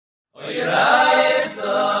Today's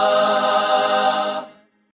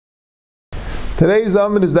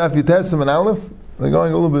amud is Daf Yitesem and Aleph. We're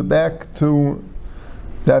going a little bit back to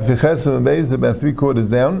Daf Yitesem and Beis, about 3/4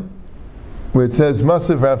 down, where it says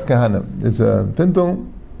Masav Rav Kahana. It's a pintle,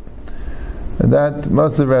 and that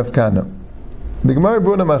Masav Rav Kahana. The Gemara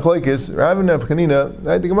brought a machlokes, Rav and Rav Chanina.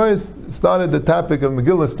 Right? The Gemara started the topic of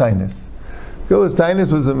Megillas Tainus. Megillas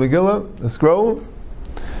Tainus was a Megillah, a scroll.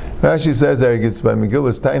 Rashi says it's by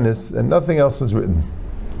Megillas Tainus, and nothing else was written.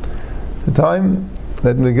 The time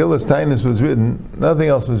that Megillas Tainus was written, nothing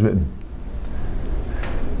else was written.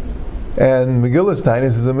 And Megillas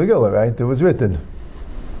Tainus is a Megillah, right? It was written.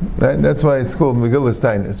 Right? That's why it's called Megillas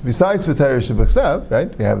Tainus. Besides for Torah Shebachsav,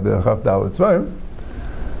 right? We have the Chaf Dalet Svarim.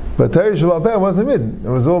 But Torah Shebal Peh wasn't written. It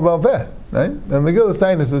was all Bal Peh, right? And Megillas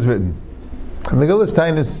Tainus was written. And Megillas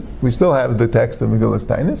Tainus, we still have the text of Megillas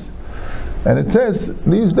Tainus. And it says,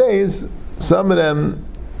 these days, some of them,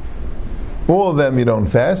 all of them you don't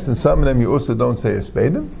fast, and some of them you also don't say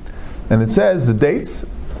espedim. And it says the dates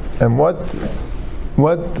and what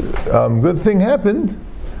good thing happened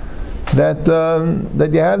that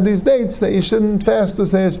you have these dates that you shouldn't fast or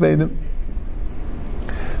say espedim.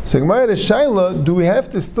 So Gemara Shaila, do we have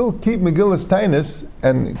to still keep Megillas Tainus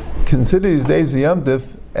and consider these days a Yom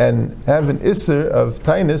Tif and have an Isser of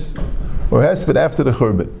Tainus or Hesped after the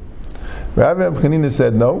Churban? Rabbi Chanina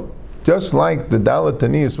said no. Just like the Dalet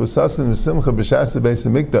Tanis was Sasin V'Simcha B'Shas Beis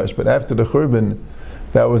HaMikdash, but after the Churban,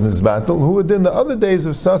 that was Nizbatel. Who had done the other days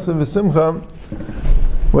of Sasin V'Simcha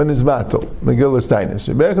when Nizbatel? Megillas Tainus.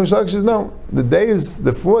 Rabbi Chanina says no. The days,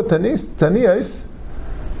 the four Taniyas,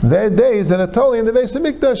 their days are totally in the Beis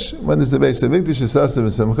HaMikdash. When there's the Beis HaMikdash, is Sasin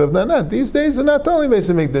V'Simcha. If they're not, these days are not only Beis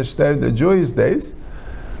HaMikdash. They're the joyous days.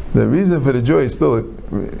 The reason for the joy still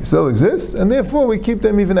exists, and therefore we keep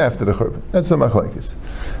them even after the Churban. That's a machlokes.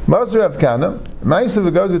 Maser Rav Kana,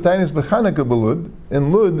 Ma'asav v'gozer Tainus b'Chanukah b'Lud.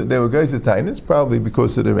 In Lud, they were gozer Tainus, probably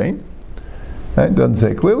because of the rain. Right? Doesn't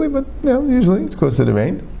say clearly, but usually it's because of the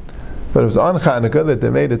rain. But it was on Chanukah that they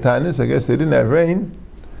made a Tainus. I guess they didn't have rain,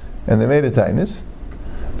 and they made a Tainus.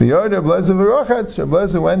 The Yard of Blazer v'Rochatz,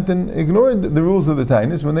 Blazer went and ignored the rules of the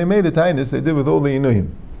Tainus. When they made a Tainus, they did with all the Inuim.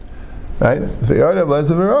 Right? And they told them,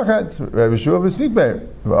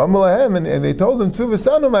 and they told them,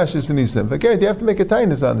 okay, you have to make a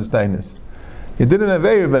tainus on this tainus. You didn't have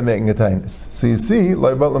Eir by making a tainus. So you see,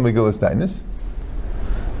 Megillas Tainus.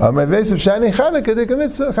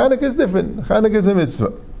 Chanukah is different. Chanukah is a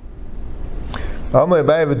mitzvah.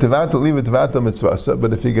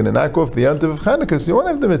 But if you're going to knock off the yontif of Chanukah, so you won't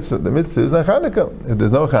have the mitzvah. The mitzvah is on Chanukah. If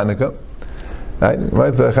there's no Chanukah, right?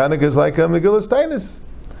 Chanukah is like a Megillas Tainus.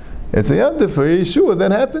 It's a Yom Tov for Yeshua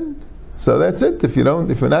that happened. So that's it. If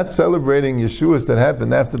you're not celebrating Yeshuas that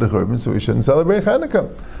happened after the Churban, so we shouldn't celebrate Chanukah.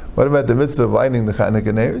 What about the mitzvah of lighting the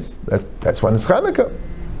Chanukah neirs? That's when it's Chanukah.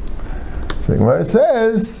 So the Gemara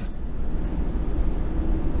says,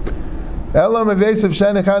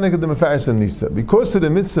 because of the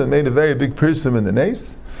mitzvah made a very big person in the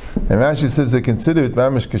nace, and Rashi says they consider it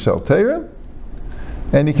mamish k'shal Torah,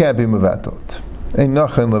 and he can't be mevatel. Ain't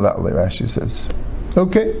nochen levatle, Rashi says.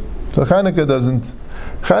 Okay. So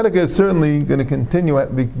Chanukah is certainly going to continue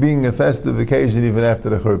being a festive occasion even after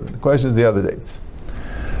the Churban. The question is the other dates.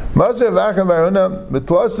 Third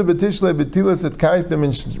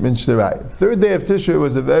day of Tishrei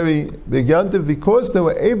was a very big yontif because they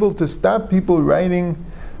were able to stop people writing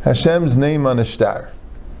Hashem's name on a star.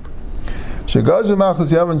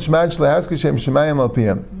 Malchus Yavan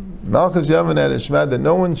had a shmad that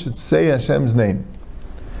no one should say Hashem's name.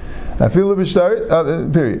 Period. So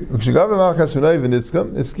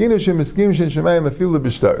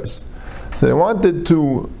they wanted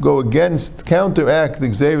to go against, counteract the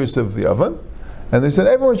Xeris of the Oven, and they said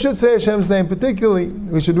everyone should say Hashem's name, particularly,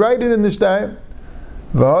 we should write it in the star.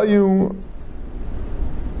 So you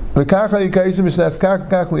write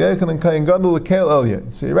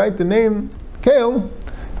the name Kael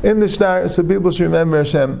in the star so people should remember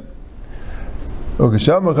Hashem. Why are you going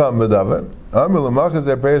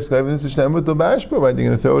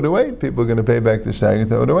to throw it away? People are going to pay back the shtar and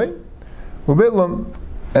throw it away.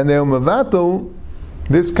 And they were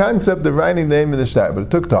this concept of writing the name in the shtar, but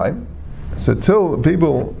it took time. So till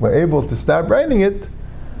people were able to stop writing it,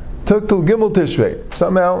 took till Gimel Tishrei.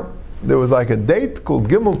 Somehow there was like a date called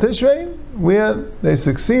Gimel Tishrei where they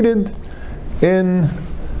succeeded in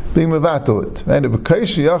being mevatel it.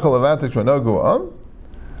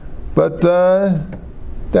 But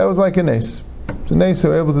that was like a nace. So nace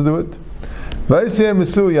were able to do it. How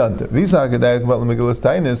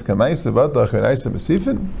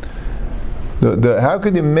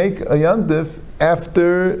could you make a yantif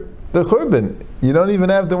after the Churban. You don't even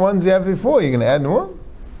have the ones you have before. You're going to add more?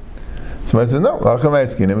 So I said, no. Not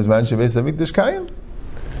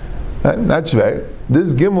shver.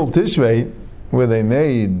 This Gimel Tishrei, where they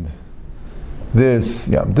made this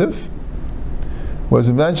Yom Tif, was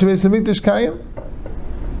it Zman Shevei Samikdash Kayim?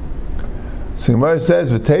 So Gemara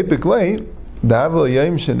says, "V'teipik lei davel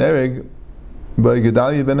yom shenereg by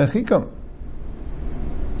Gedalia ben Achikam."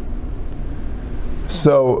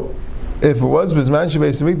 So, if it was B'zman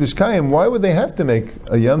Shevei Samikdash Kayim, why would they have to make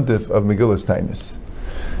a Yom Tif of Megillas Tainis?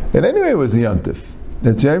 And anyway, it was a Yom Tif.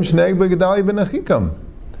 It's Yom Shenereg by Gedalia ben Achikam,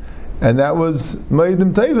 and that was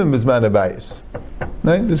Ma'idim Tevim B'zman Abayis.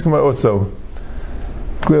 Right? This Gemara also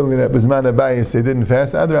clearly that B'zman Abayis they didn't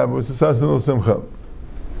fast. Adrab was a Sasanul Simcha.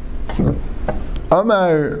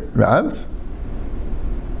 Amar Rav,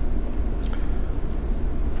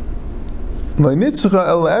 Le'nitzcha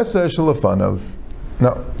el Eser Shalafanov.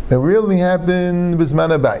 No, it really happened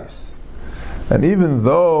B'zman Abayis. And even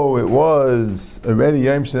though it was already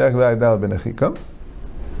Yom Shenereg V'Adal Ben Achikam,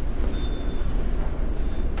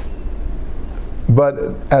 but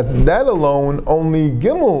at that alone, only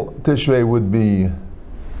Gimel Tishrei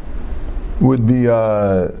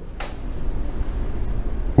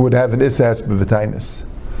would have an Isas B'V'tainis.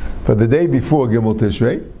 But the day before Gimel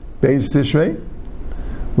Tishrei, Beis Tishrei,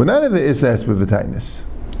 would not have the Isas B'V'tainis.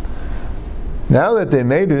 Now that they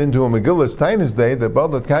made it into a Megillas Tainis day, the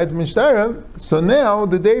Baldat Kait Mishtara, so now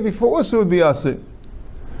the day before also would be Asir.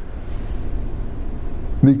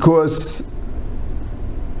 Because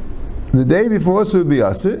the day before also would be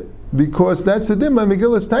Asir, because that's the Dimma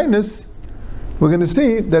Megillas Tainis. We're going to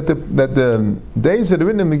see that the days that are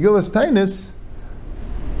written in Megillas Tainis,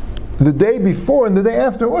 the day before and the day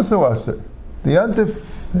after also Asir. The Yantif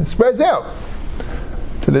spreads out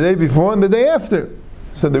to the day before and the day after.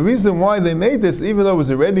 So the reason why they made this, even though it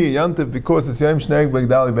was already a Yantif, because it's Yom Shenereg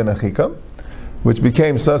B'Gdali Ben Achikam, which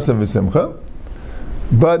became Sasa V'Simcha,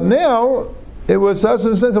 but now it was Sasa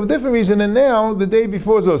V'Simcha for a different reason, and now the day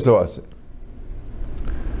before is also Asir.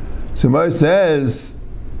 So Mar says,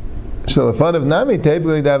 Shalafan of Nami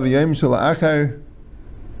Teibli Dav Yom Shalachar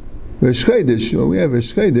V'Shchedish, or we have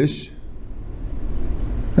V'Shchedish,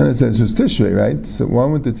 and it says it was Tishrei, right? So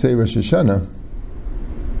one would say Rosh Hashanah.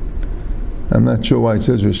 I'm not sure why it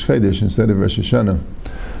says Rosh Chodesh instead of Rosh Hashanah.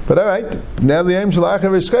 But all right, now the Yom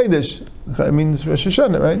Shalachar Rosh Chodesh means Rosh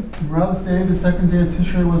Hashanah, right? Rav's day, the second day of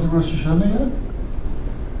Tishrei, wasn't Rosh Hashanah yet?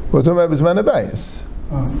 We're talking about B'zman Abayis.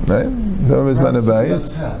 Right? Talking about B'zman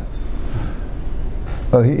Abayis.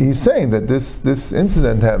 Well, he's saying that this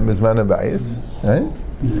incident happened B'zman Abayis, right?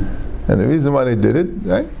 And the reason why they did it,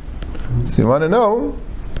 right? So you want to know,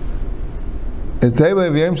 it's Table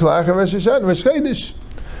of Yom Shalachar Rosh Hashanah, Rosh Chodesh.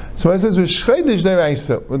 So it says Rosh Chodesh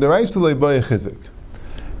Deraisa, with the Raisa Leiboy Chizik.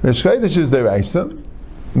 Rosh Chodesh is Deraisa.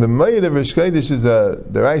 The Mayid of Rosh Chodesh is a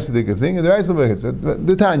Deraisa Dika thing, and the Raisa Leiboy Chizik.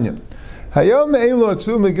 The Tanya. Hayom Me'elu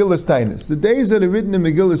Aksu Megillas Tainis. The days that are written in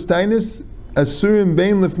Megillas Tainis, Asurim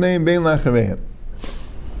Bein Lifneim Bein Lachareim.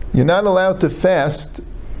 You're not allowed to fast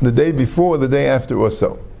the day before, the day after, or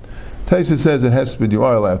so. Taisa says it has to be, you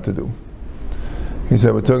are allowed to do. He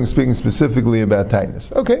said we're speaking specifically about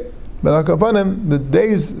Tainis. Okay. But Akapanim, the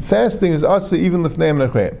day's fasting is Asa even Lefneim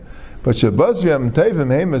Lachreim. But Shabbos Yom Tevim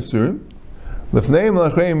Heim Asur, Lefneim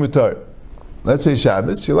Lachreim Mutar. Let's say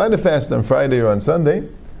Shabbos, you're allowed to fast on Friday or on Sunday.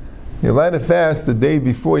 You're allowed to fast the day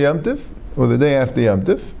before Yom Tif or the day after Yom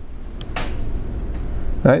Tif.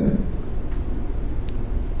 Right?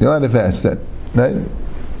 You're allowed to fast that. Right?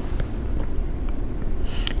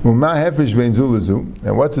 And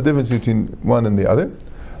what's the difference between one and the other?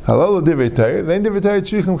 Halal divrei Torah, then divrei Torah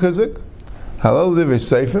tzrichim chizik. Halal divrei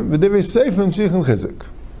seifim, v'divrei seifim tzrichim chizik.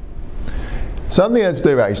 Something that's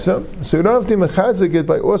deraisa, so you don't have to mechazik it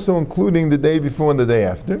by also including the day before and the day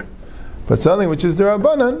after. But something which is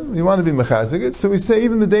derabanan, you want to be mechazik it, so we say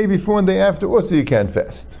even the day before and the day after also you can't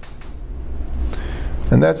fast.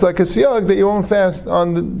 And that's like a siyag that you won't fast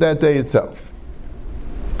on that day itself.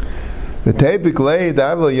 The teipik lei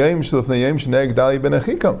davla yom shlufnei yom sheneg dali ben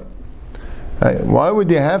achikam. Why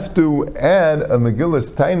would you have to add a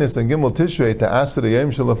Megillas Tainis and Gimel Tishrei to Asr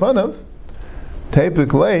Yom Shalafanav?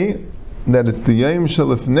 Teipik lei that it's the Yom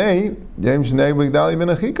Shalafnei Yom Sheneg B'Gdali Ben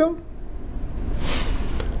Achikam.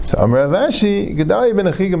 So Amar Avashi Gdali Ben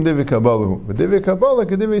Achikam Divrei Kabbalahu, but Divrei Kabbalah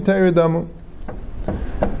K'Divrei Torah Damu.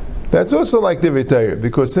 That's also like Divrei Torah,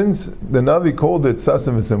 because since the Navi called it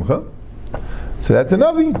Sasam V'Simcha, so that's a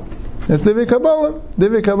Navi. That's Divrei Kabbalah.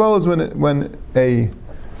 Divrei Kabbalah is when a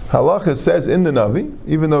Halacha says in the Navi,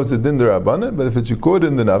 even though it's a din d'Rabbanan, but if it's recorded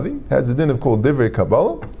in the Navi, it has a din of called Divrei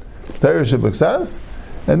Kabbalah, Torah Sheb'Ksav,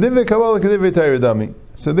 and Divrei Kabbalah K'Divrei Torah Dami.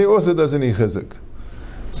 So there also doesn't need Chizuk.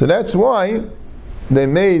 So that's why they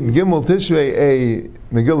made Gimel Tishrei a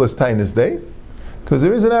Megillas Tainus day, because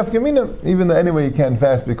there is an Afkamina, even though anyway you can't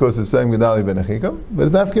fast because it's Sayim Gedali Ben Achikam, but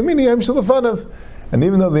it's Afkamina Yom Shalafanav. And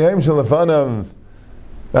even though the Yom Shalafanav,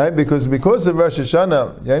 right, because of Rosh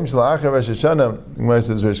Hashanah, Yom Shalachar Rosh Hashanah, Gemara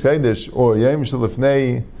says Rosh Chodesh, or Yom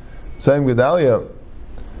Shalafnei Sayim Gedalia,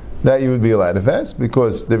 that you would be allowed to fast,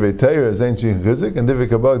 because Divrei Torah is Ein Shich Chizik, and Divrei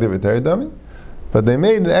Kabbalah Divrei Torah Dami. But they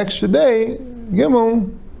made an extra day,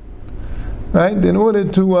 Gimel, right, in order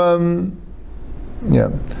to,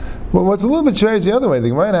 Well, what's a little bit strange the other way, the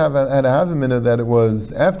Gemara had a minute that it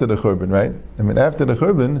was after the Churban, right? I mean, after the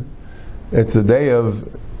Churban, it's a day of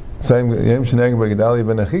Yom Sheneg B'Gedali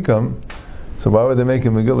Ben Achikam, so why would they make a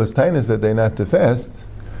Megillas Tainus that they not to fast,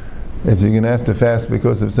 if you're going to have to fast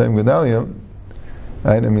because of Sayim Gedalia,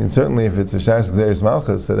 right? I mean, certainly if it's a Shash Gzeres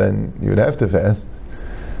Malchus, so then you would have to fast.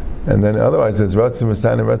 And then otherwise it's Ratzim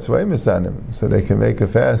Misanim, Ratzvay Misanim, so they can make a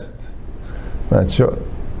fast, not sure.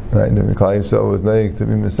 Right, the Klal Yisrael was naik to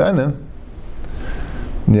be Misanim.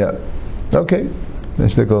 Yeah. Okay.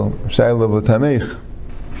 Neshtikol Shailav L'Tameich.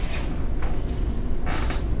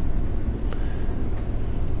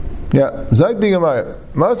 Yeah. Zayt the Gemara.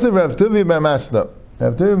 Masav Rav Tuvi B'Masna.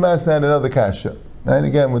 Rav Tuvi B'Masna had another kasha. And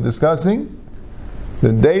again, we're discussing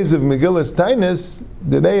the days of Megillas Tainus.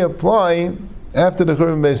 Do they apply after the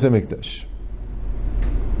Churban Beis HaMikdash?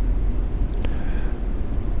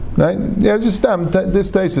 Right? Yeah, just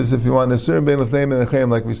this Taisus, if you want, the Sur Bein Lefneim and Echayim,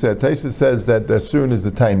 like we said, Taisus says that the Surun is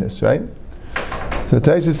the Tainus, right? So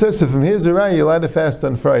Taisus says, so from here's a right, you're allowed to fast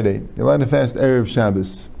on Friday. You're allowed to fast Erev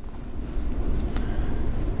Shabbos.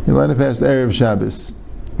 You're allowed to fast Erev Shabbos.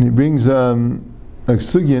 And he brings a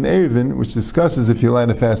Sugi in Erevin, which discusses if you're allowed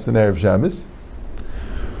to fast on Erev Shabbos.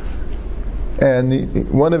 And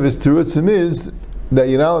one of his terutzim is that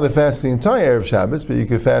you're not allowed to fast the entire Erev Shabbos, but you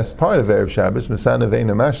could fast part of Erev Shabbos, Masana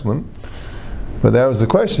Veina Mashlim. But that was the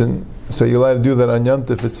question. So you're allowed to do that on Yom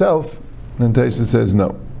Tov itself? And Taisa says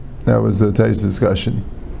no. That was the Taisa discussion.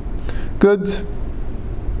 Good.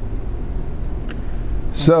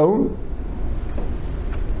 So,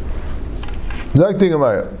 Zakti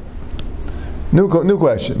Gemara. New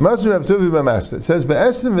question. Masr Rav Tuvi B'Masna. It says,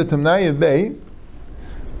 Be'esim v'tamnaya bey,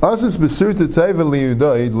 Asis b'surta taiva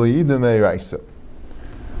liyudoid liyidam eiraisa.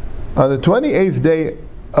 On the 28th day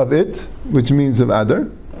of it, which means of Adar,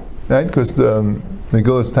 right? Because the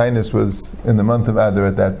Megillas Tainus was in the month of Adar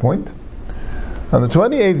at that point. On the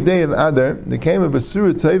 28th day of Adar, there came a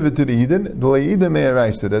Basura Taiva to the Yidin, the Le'ida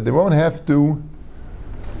Me'araisa, that they won't have to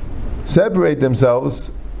separate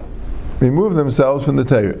themselves, remove themselves from the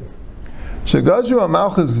Torah. Shagazru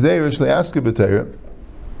HaMalchus Gzeir Shle'aska B'Torah.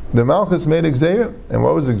 The Malchus made a Gzeir, and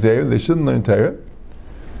what was the Gzeir? They shouldn't learn Torah.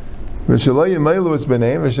 There was a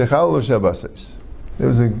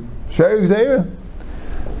Shver Gzeira,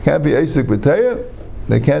 can't be Asik B'Torah,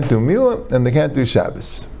 they can't do Milah, and they can't do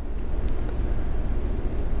Shabbos.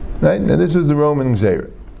 Right? And this was the Roman Gzeira.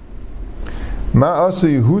 Ma'asa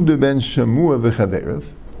Yehuda ben Shamua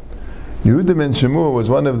v'Chaverav. Yehuda ben Shamua was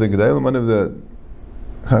one of the Gedalim, one of the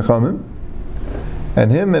Chachamim,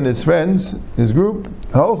 and him and his friends, his group,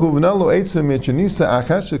 Halchu v'nalo Eitzah Mitchanisa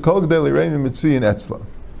Achash Shekol Gedali Reimi Mitzviyin Etzla.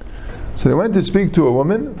 So they went to speak to a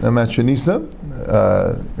woman, a Matronisa,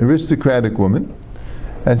 aristocratic woman,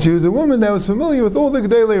 and she was a woman that was familiar with all the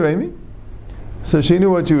Gedalei Reimi, so she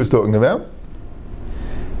knew what she was talking about,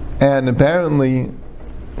 and apparently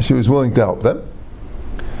she was willing to help them.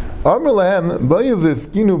 Amr lahem bayu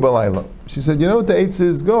v'ifkinu b'layla. She said, you know what the eitzah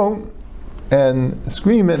is? Go and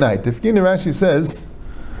scream at night. Ifkinu Rashi says,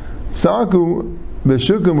 Tzaku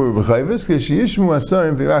b'shukum u'b'chayvis k'shiyishmu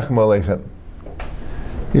asarim v'irachmu aleichem.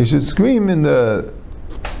 You should scream in the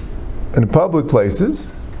public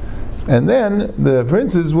places, and then the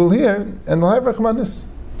princes will hear and they'll have rachmanus.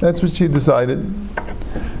 That's what she decided,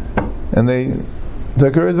 and they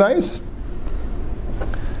took her advice.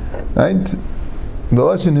 Right? The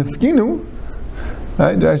lashon hifkinu,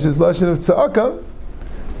 right? Rashi's lashon of tza'aka.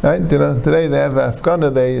 Right? You know, today they have Afghana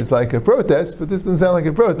Day is like a protest, but this doesn't sound like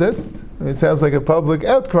a protest. It sounds like a public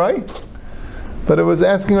outcry, but it was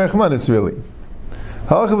asking rachmanus really.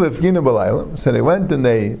 So they went and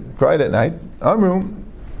they cried at night. Amru,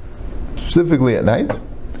 specifically at night.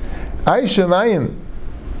 Ay Shemayim.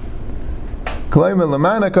 Klaim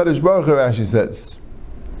Lamana Kadosh Baruch Hu, Rashi says.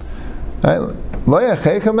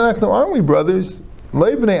 Aren't we brothers?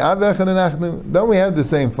 Don't we have the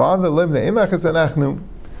same father?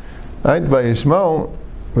 Right? By Ishmael,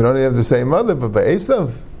 we don't have the same mother, but by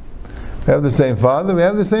Esav, we have the same father, we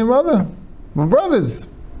have the same mother. We're brothers.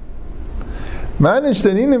 If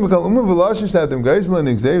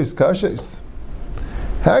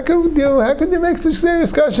How could you make such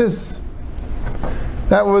serious kashas?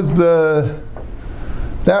 That was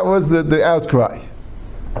the outcry.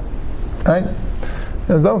 Right?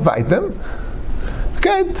 And don't fight them.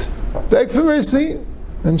 Good. Beg for mercy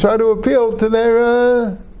and try to appeal to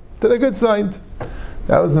their good side.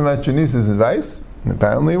 That was the Matronisa's advice. And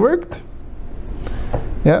apparently it worked.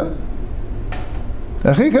 Yeah.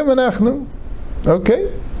 Okay.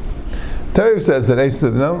 Torah says that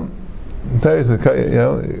Esav, Torah says,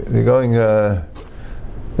 you're going Neged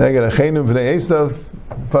Achenum B'nei Esav.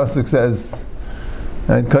 Pasuk says,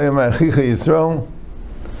 and Koyam Achicha Yisrael.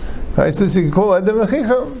 Right, says you can call Adam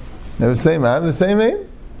Achicha. They're the same Am, the same name.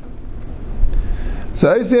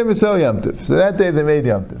 So Esav Yisrael Yom Tov. So that day they made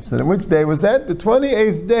Yom Tov. So which day was that? The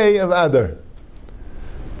 28th day of Adar.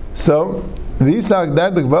 So V'Yisak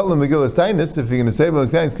Dadak Batal Megillas Tainis. If you're going to say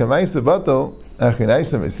Megillas Tainis, Kamaisa Batal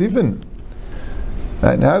Achinaisa Mesifin.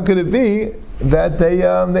 And how could it be that they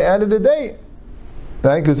added a day?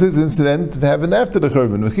 Right, because this incident happened after the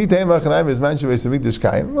Churban.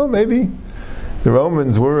 Well, maybe the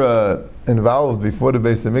Romans were involved before the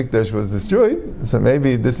Beis Hamikdash was destroyed. So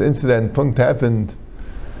maybe this incident happened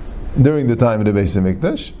during the time of the Beis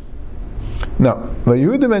Hamikdash. No.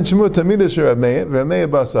 Yehuda ben Shemua Talmid Asher Rabbi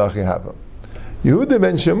Basa Achihava. Yehuda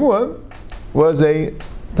ben Shemua was a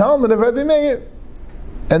Talmud of Rabbi Meir,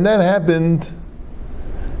 and that happened,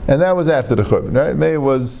 and that was after the Churban. Right? Meir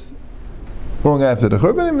was long after the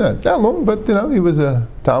Churban, not that long, but he was a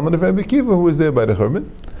Talmud of Rabbi Kiva who was there by the Churban.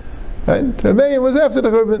 Right? Rabbi Meir was after the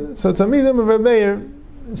Churban, so Talmidim of Rabbi Meir,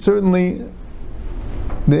 certainly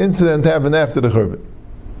the incident happened after the Churban.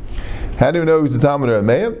 How do we know he's the Talmud of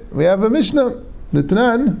Rabbi Meir? We have a Mishnah, the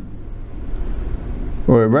Tanan,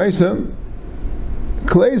 or a Brisa,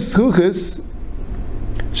 Klei Schuchis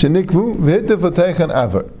Shenikvu V'Hitte V'Teichan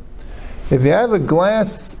Avar. If you have a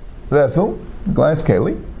glass vessel, glass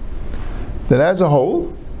keli, that has a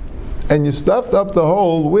hole, and you stuffed up the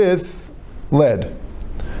hole with lead.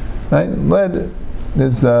 Right? Lead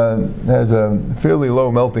has a fairly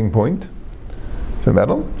low melting point for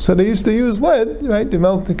metal, so they used to use lead. Right?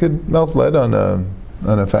 You could melt lead on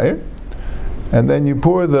a fire, and then you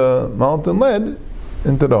pour the molten lead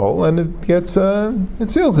into the hole, and it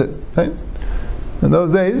seals it. Right? In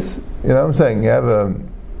those days, what I'm saying, you have a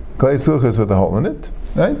clay sulchus with a hole in it,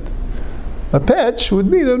 right? A patch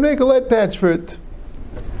would be to make a lead patch for it.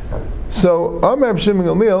 So, Amar B'Shimon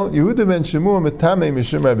Gamliel, Yehuda ben Shemua Metame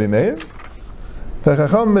Mishum Rabbi Meir,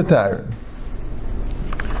 V'Chacham Metar.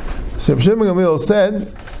 So B'Shimon Gamliel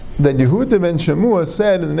said that Yehuda ben Shemua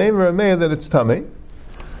said in the name of Rabbi Meir that it's Tameh,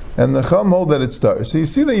 and the Chacham hold that it's Tar. So you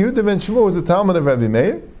see that Yehuda ben Shemua was a Talmud of Rabbi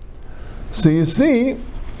Meir. So you see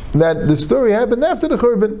that the story happened after the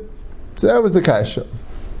Churban. So that was the Kasha.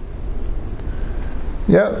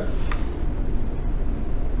 Yeah.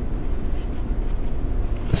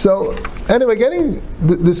 So anyway,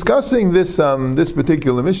 discussing this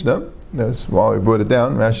particular Mishnah, that's why we brought it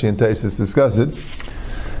down. Rashi and Taisus discuss it.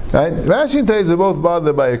 Right? Rashi and Taisus are both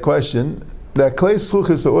bothered by a question that klei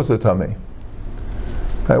schuchis are also tamei.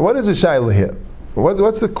 Right? What is the shaila here?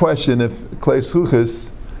 What's the question if klei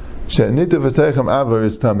schuchis she'nita v'teichem avar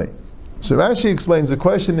is tamei? So Rashi explains the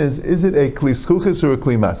question is it a kli schuchis or a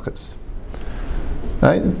kli matchis?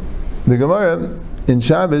 Right? The Gemara in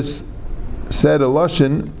Shabbos said a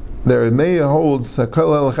lashon that Remeya holds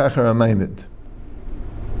hakol al chachar amaymid.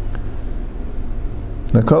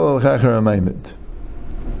 Hakol al chachar amaymid.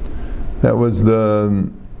 That was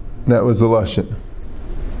the lashon.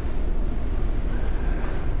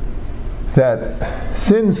 That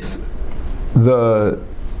since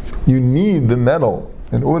you need the metal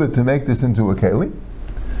in order to make this into a keli,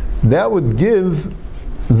 that would give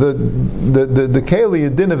the keli a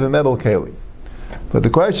din of a metal keli. But the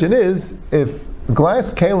question is, if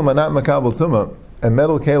glass kalim are not makabel tumah and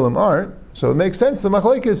metal kalim aren't, so it makes sense the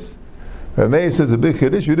machlekes. Rabbi Meir says a big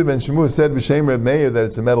chiddush. Yehuda ben Shemua said b'shem Rabbi Meir that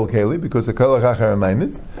it's a metal keli because the kol hachachar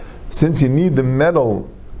amaymid. Since you need the metal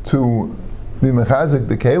to be mechazik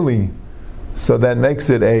the keli, so that makes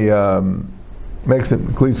it kli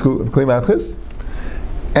matchis.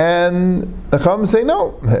 And the Chacham say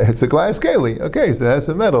no, it's a glass keli. Okay, so it has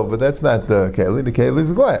some metal, but that's not the keli. The keli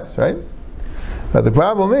is glass, right? But the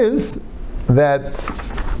problem is that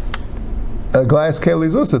a glass keli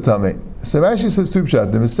is also tamei. So Rashi says two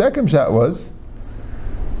pshat. The second pshat was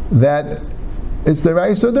that it's the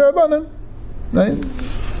raisa derabanan, right?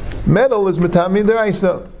 Metal is metami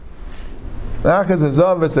deraisa. Achaz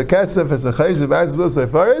hazav, it's a kesef, it's a chayzev, as will say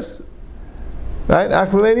faris. Right?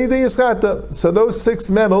 Achvaveni de yischata. So those 6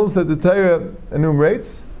 metals that the Torah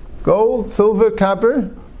enumerates: gold, silver,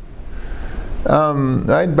 copper,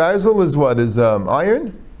 Right? Barzel is what? Is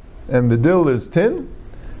iron, and Bedil is tin,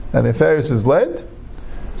 and Eferis is lead.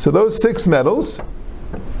 So those 6 metals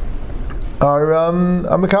are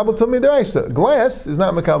Makabel Tummi Deraisa. Glass is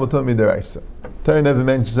not Makabel Tummi Deraisa. Torah never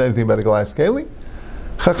mentions anything about a glass keli.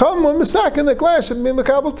 Chacham when Masakin the glass should be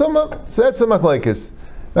Makabel Tumma. So that's the machlekes.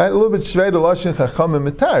 Right? A little bit Shvei the Lashon Chacham and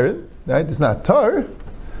Matar. Right? It's not tar.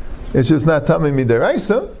 It's just not Tummi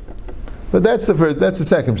Midaraisa. But that's the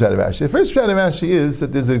second pshat of Rashi. The first pshat of Rashi is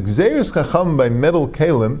that there's a Gzeirus Chacham by metal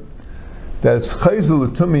kalim that it's Chayzel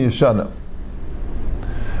Tummi Yeshana.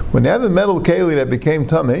 When you have a metal keli that became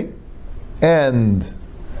tummy, and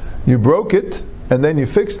you broke it, and then you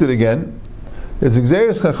fixed it again, there's a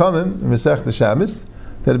Gzeirus Chachamim in Masech the Shabbos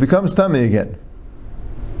that it becomes tummy again.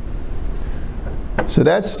 So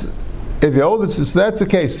that's if you hold it. So that's the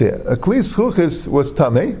case here. A Kli Schuchis was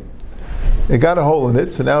tummy. It got a hole in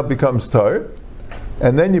it, so now it becomes tar.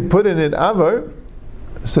 And then you put in it avar.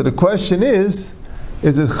 So the question is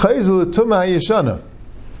it chayzel tumah yeshana?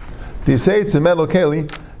 Do you say it's a metal keli?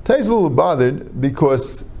 Tai's a little bothered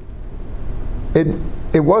because it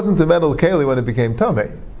wasn't a metal keli when it became tummy.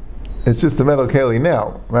 It's just a metal keli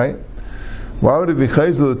now, right? Why would it be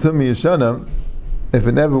chayzel tumah yeshana if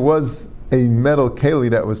it never was a metal keli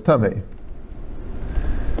that was tummy?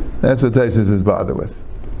 That's what Taisus is bothered with.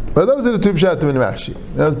 But those are the 2 pshatim in Rashi.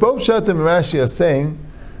 Now, both pshatim in Rashi are saying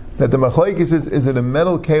that the machlekes is it a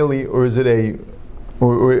metal keli or is it a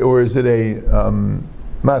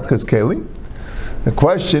matchas keli? The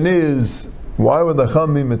question is, why would the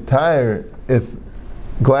chum be matayr if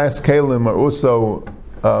glass kelim are also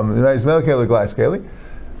metal keli or glass keli?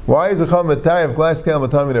 Why is the chum matayr if glass kelim are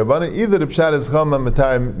tamid derabbanan? Either the pshat is chum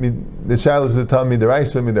matayr, the shayla is tamid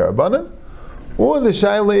deraisa mid derabbanan, or the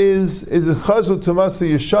shayla is a chazul tumasa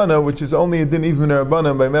yeshana, which is only a din even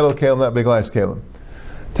derabbanan by metal kelim, not by glass kelim.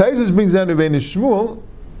 Taisus brings down Rabbi Shmuel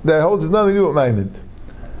that holds it's nothing to do with Maimid.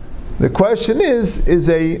 The question is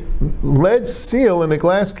a lead seal in a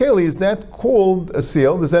glass keli, is that called a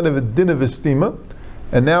seal? Does that have a din of estima?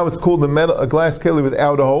 And now it's called a glass keli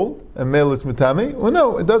without a hole, and metal it's mitami? Well,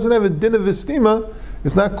 no, it doesn't have a din of estima.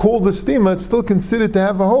 It's not called estima. It's still considered to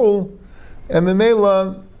have a hole, and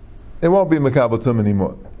memela, it won't be makabel tum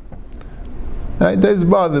anymore. Right? That's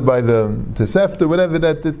bothered by the Tosefta, whatever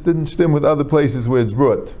that didn't stem with other places where it's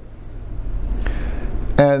brought.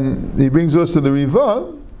 And he brings also the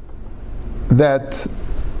Riva that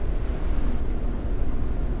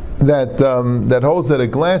holds that a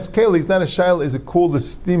glass keli is not a shaila, is it called a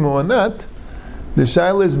stima or not? The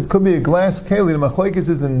shaila could be a glass keli. The machlekes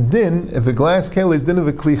is in din. If a glass keli is din of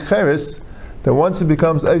a kli cheres, then once it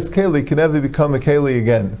becomes ice keli, it can never become a keli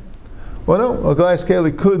again. Well, no, a glass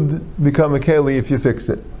keli could become a keli if you fix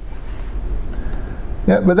it.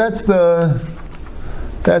 Yeah, but that's the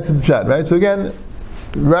pshat, right? So again,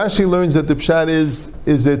 Rashi learns that the pshat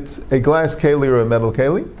is it a glass keli or a metal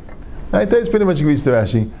keli? Right, that's pretty much agrees to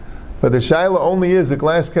Rashi. But the shaila only is a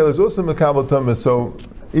glass keli is also makabel tumah. So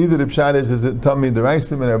either the pshat is it tummy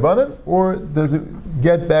deraisim and erbanan, or does it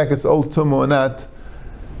get back its old tumah or not?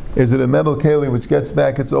 Is it a metal keli which gets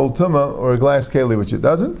back its old tumah, or a glass keli which it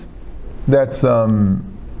doesn't? That's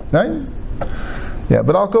right. Yeah,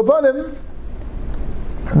 but I'll go upon him.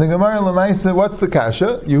 The Gemara Lamaisa, what's the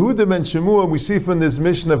kasha? Yehuda ben Shemua, we see from this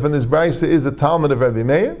Mishnah, from this Brisa, is a Talmud of Rabbi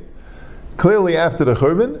Meir. Clearly, after the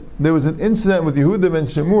Churban, there was an incident with Yehuda ben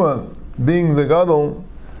Shemua being the gadol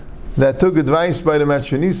that took advice by the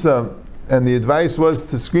Matronisa, and the advice was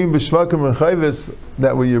to scream b'shvakim rechayvis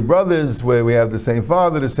that we're your brothers, where we have the same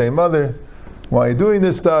father, the same mother. Why are you doing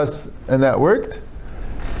this to us? And that worked.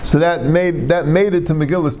 So that made it to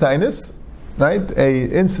Megillas Tainis, right? A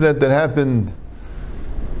incident that happened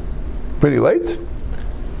pretty late.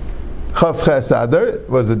 Chav Ches Adar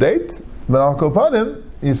was a date, but Al Kopanim,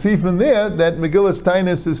 you see from there that Megillas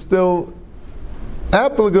Tainis is still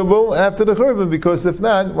applicable after the Churban, because if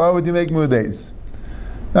not, why would you make more days?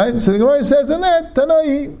 Right? So the Gemara says on that,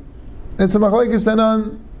 Tanoi, it's a machlekes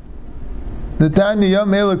Tanan. The Tanya Yom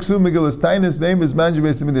Meleksu Megillas Tainis Beim is Manju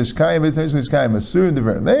Beis Midrash Kayim Beis Midrash Kayim Asur in the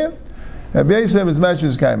Ver Meir. Rabbi Yisem is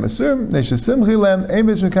Manju Kayim Asur. Nesha Simchi Lem Ein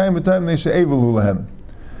Beis Kayim B'Tayim Nesha Evelu Lehem.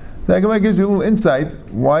 The Gemara gives you a little insight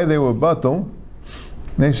why they were batal.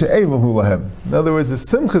 Nesha Evelu Lehem. In other words, the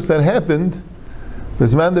simchas that happened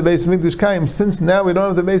was man the Beis Midrash Kayim. Since now we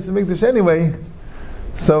don't have the Beis Midrash anyway,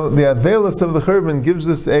 so the avelus of the Churban gives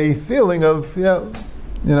us a feeling of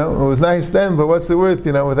it was nice then, but what's it worth,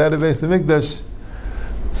 without a Beis Mikdash?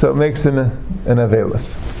 So it makes an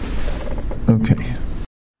avelus. Okay.